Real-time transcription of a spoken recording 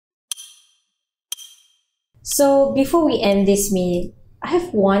So before we end this meet, I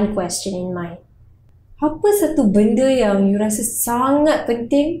have one question in mind. Apa satu benda yang you rasa sangat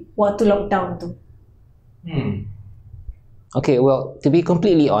penting waktu lockdown tu? Okay, well, to be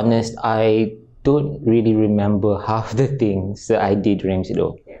completely honest, I don't really remember half the things that I did during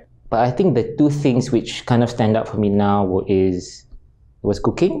MCO. But I think the two things which kind of stand out for me now was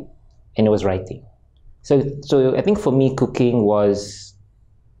cooking and it was writing. So I think for me, cooking was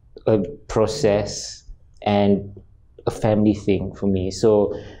a process and a family thing for me.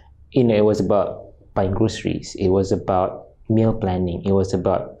 So, it was about buying groceries. It was about meal planning. It was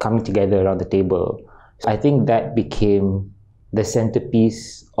about coming together around the table. I think that became the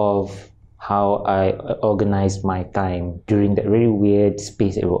centerpiece of how I organized my time during that really weird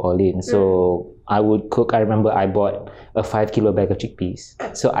space that we were all in. So I would cook. I remember I bought a 5 kilo bag of chickpeas,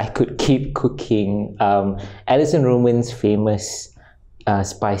 so I could keep cooking Alison Roman's famous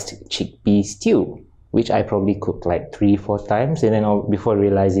spiced chickpea stew, which I probably cooked like 3-4 times, and then before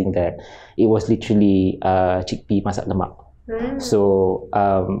realizing that it was literally chickpea masak lemak.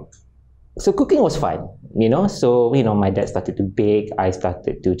 So cooking was fun, So my dad started to bake. I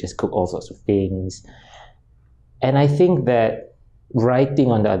started to just cook all sorts of things, and I think that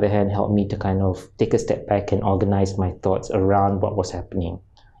writing, on the other hand, helped me to kind of take a step back and organize my thoughts around what was happening.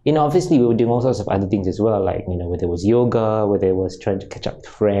 Obviously we were doing all sorts of other things as well, like whether it was yoga, whether it was trying to catch up with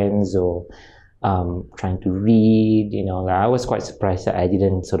friends, or trying to read. Like I was quite surprised that I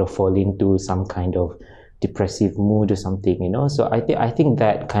didn't sort of fall into some kind of depressive mood or something, So I think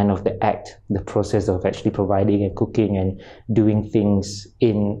that kind of the process of actually providing and cooking and doing things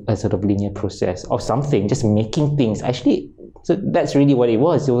in a sort of linear process or something, just making things. Actually, so that's really what it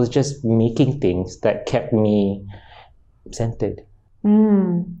was. It was just making things that kept me centered.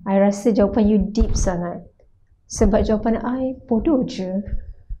 I rasa jawapan you deep sangat. Sebab jawapan I bodoh je.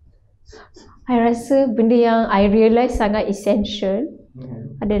 I rasa benda yang I realise sangat essential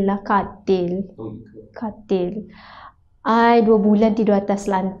adalah katil. Katil. I 2 bulan tidur atas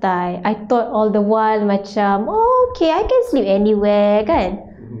lantai. I thought all the while macam, okay, I can sleep anywhere, kan?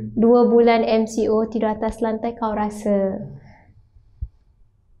 2 bulan MCO tidur atas lantai, kau rasa.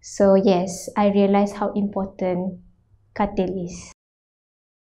 So yes, I realise how important katil is.